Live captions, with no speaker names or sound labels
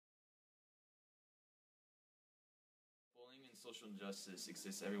social injustice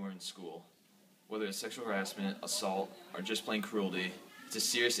exists everywhere in school. Whether it's sexual harassment, assault, or just plain cruelty, it's a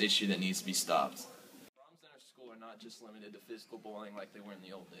serious issue that needs to be stopped. Problems in our school are not just limited to physical bullying like they were in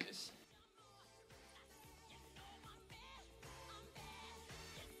the old days.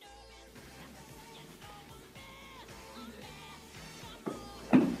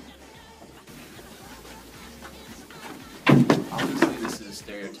 Obviously, this is a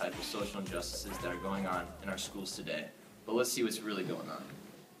stereotype of social injustices that are going on in our schools today, but let's see what's really going on.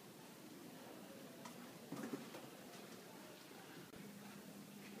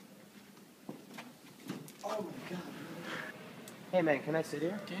 Oh my god. Hey man, can I sit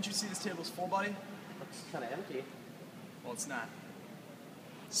here? Can't you see this table's full, buddy? It's kind of empty. Well, it's not.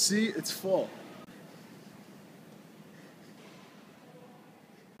 See, it's full.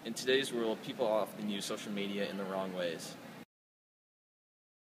 In today's world, people often use social media in the wrong ways.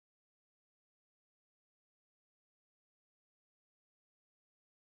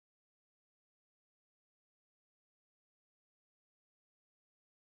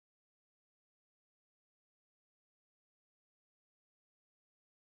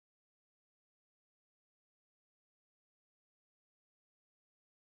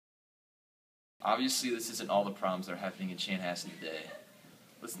 Obviously, this isn't all the problems that are happening in Chanhassen today.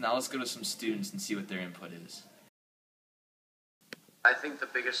 Let's go to some students and see what their input is. I think the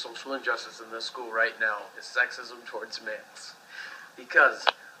biggest social injustice in this school right now is sexism towards males. Because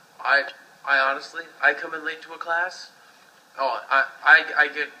I honestly, I come in late to a class. I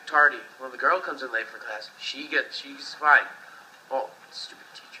get tardy. When the girl comes in late for class, she's fine. Oh, stupid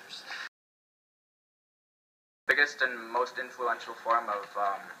teachers. Biggest and most influential form of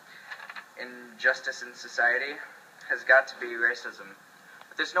injustice in society has got to be racism.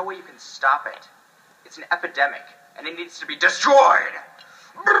 But there's no way you can stop it. It's an epidemic, and it needs to be destroyed!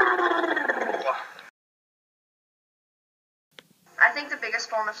 I think the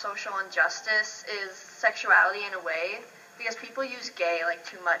biggest form of social injustice is sexuality in a way, because people use gay like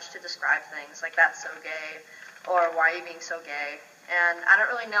too much to describe things, like that's so gay, or why are you being so gay? And I don't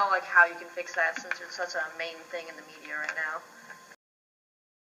really know like how you can fix that since it's such a main thing in the media right now.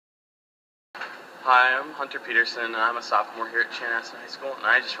 Hi, I'm Hunter Peterson, and I'm a sophomore here at Chanhassen High School, and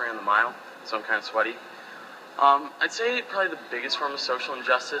I just ran the mile, so I'm kind of sweaty. I'd say probably the biggest form of social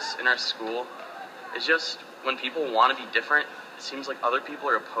injustice in our school is just when people want to be different, it seems like other people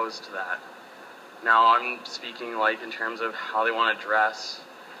are opposed to that. Now, I'm speaking like in terms of how they want to dress,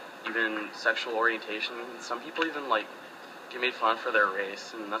 even sexual orientation. Some people even like get made fun of for their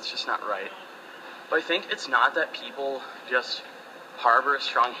race, and that's just not right. But I think it's not that people just harbor a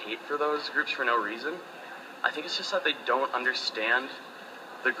strong hate for those groups for no reason. I think it's just that they don't understand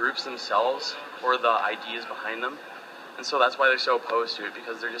the groups themselves or the ideas behind them, and so that's why they're so opposed to it,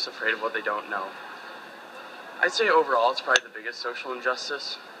 because they're just afraid of what they don't know. I'd say overall it's probably the biggest social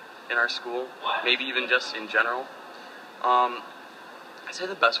injustice in our school, maybe even just in general. I'd say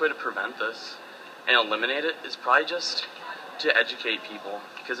the best way to prevent this and eliminate it is probably just to educate people,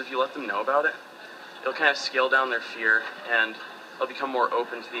 because if you let them know about it, it'll kind of scale down their fear and they'll become more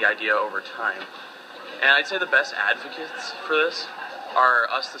open to the idea over time. And I'd say the best advocates for this are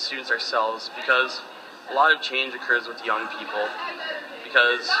us, the students ourselves, because a lot of change occurs with young people,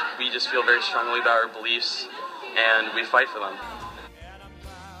 because we just feel very strongly about our beliefs and we fight for them.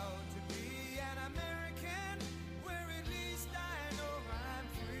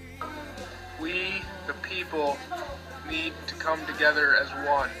 We, the people, need to come together as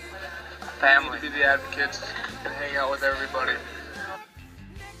one. Family. We need to be the advocates and hang out with everybody.